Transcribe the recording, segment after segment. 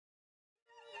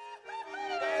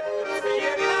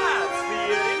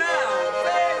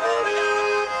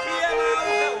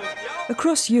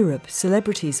Across Europe,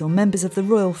 celebrities or members of the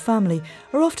royal family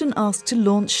are often asked to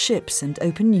launch ships and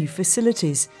open new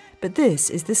facilities, but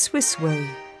this is the Swiss way.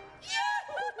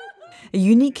 A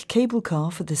unique cable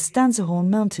car for the Stanserhorn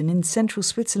mountain in central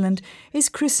Switzerland is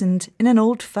christened in an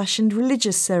old-fashioned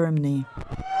religious ceremony.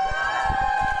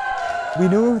 We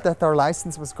knew that our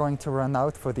license was going to run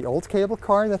out for the old cable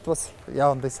car that was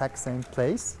on this exact same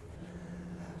place.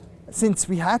 Since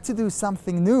we had to do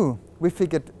something new, we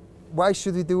figured, why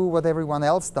should we do what everyone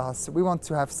else does? We want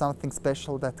to have something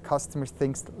special that customers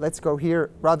think, let's go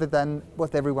here, rather than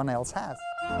what everyone else has.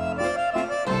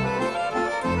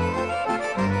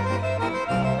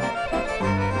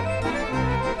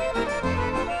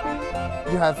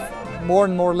 You have more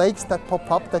and more lakes that pop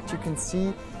up that you can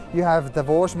see. You have the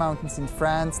Vosges Mountains in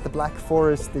France, the Black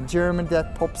Forest in Germany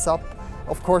that pops up.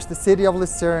 Of course, the city of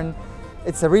Lucerne.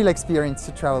 It's a real experience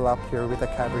to travel up here with a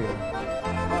cabriolet.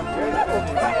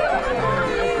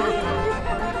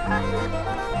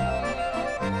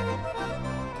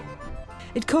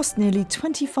 It cost nearly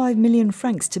 25 million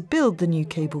francs to build the new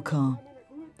cable car.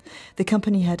 The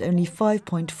company had only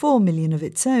 5.4 million of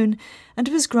its own and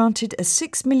was granted a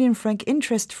 6 million franc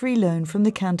interest-free loan from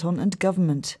the canton and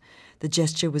government. The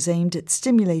gesture was aimed at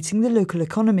stimulating the local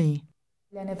economy.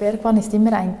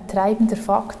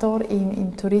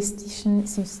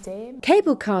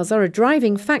 Cable cars are a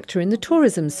driving factor in the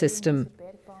tourism system.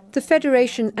 The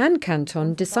Federation and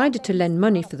Canton decided to lend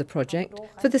money for the project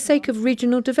for the sake of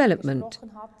regional development.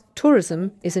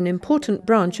 Tourism is an important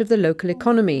branch of the local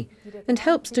economy and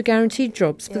helps to guarantee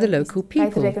jobs for the local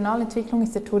people.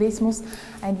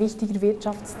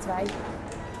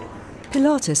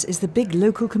 Pilatus is the big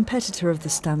local competitor of the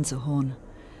Stanserhorn.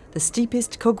 The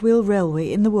steepest cogwheel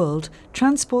railway in the world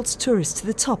transports tourists to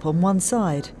the top on one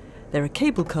side. There are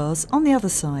cable cars on the other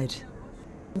side.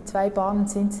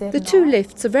 The two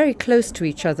lifts are very close to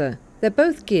each other. They're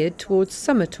both geared towards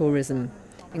summer tourism,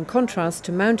 in contrast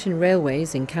to mountain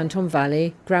railways in Canton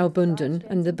Valais, Graubünden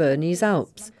and the Bernese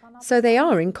Alps. So they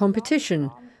are in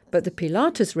competition, but the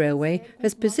Pilatus railway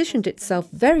has positioned itself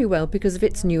very well because of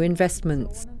its new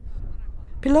investments.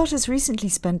 Pilatus recently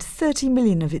spent 30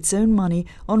 million of its own money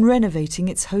on renovating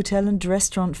its hotel and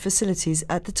restaurant facilities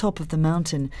at the top of the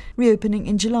mountain, reopening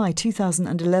in July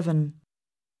 2011.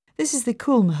 This is the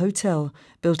Kulm Hotel,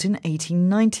 built in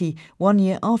 1890, 1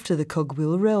 year after the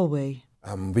cogwheel railway.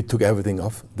 We took everything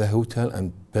off the hotel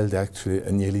and built actually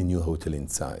a nearly new hotel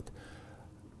inside.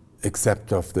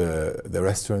 Except of the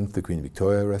restaurant, the Queen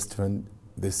Victoria restaurant,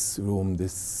 this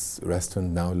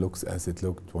restaurant now looks as it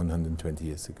looked 120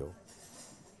 years ago.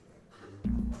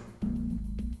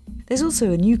 There's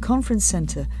also a new conference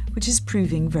centre, which is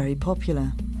proving very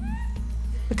popular.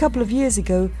 A couple of years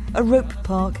ago, a rope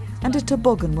park and a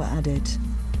toboggan were added.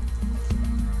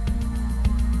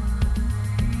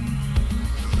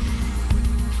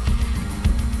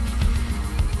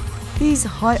 These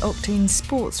high-octane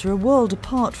sports are a world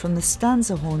apart from the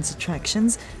Stanserhorn's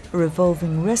attractions, a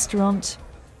revolving restaurant,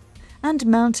 and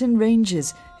mountain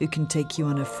rangers who can take you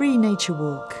on a free nature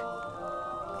walk.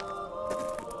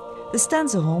 The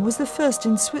Stanserhorn was the first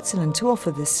in Switzerland to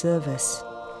offer this service.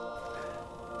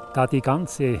 Da die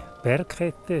ganze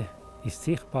Bergkette ist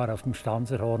sichtbar auf dem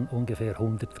Stanserhorn ungefähr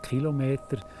 100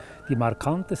 Kilometer. Die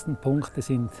markantesten Punkte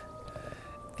sind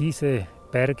diese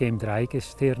Berge im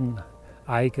Dreigestirn,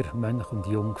 Eiger, Mönch und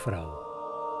Jungfrau.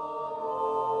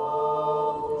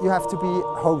 You have to be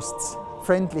hosts,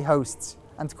 friendly hosts,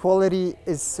 and quality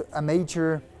is a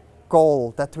major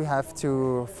goal that we have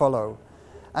to follow.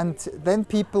 And then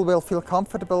people will feel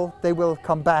comfortable, they will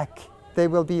come back, they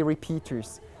will be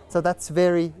repeaters. So that's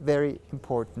very, very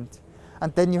important.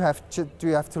 And then you have to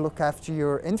look after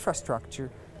your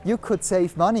infrastructure. You could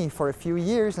save money for a few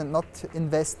years and not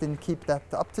invest in keep that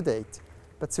up to date.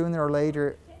 But sooner or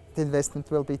later, the investment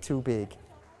will be too big.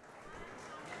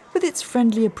 With its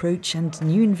friendly approach and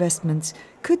new investments,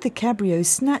 could the Cabrio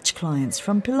snatch clients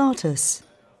from Pilatus?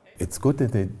 It's good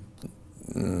that they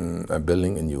are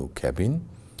building a new cabin.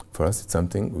 For us, it's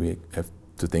something we have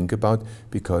to think about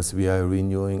because we are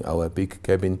renewing our big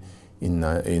cabin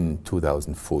in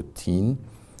 2014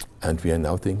 and we are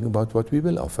now thinking about what we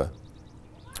will offer.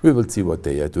 We will see what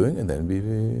they are doing and then we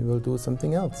will do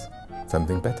something else,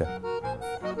 something better.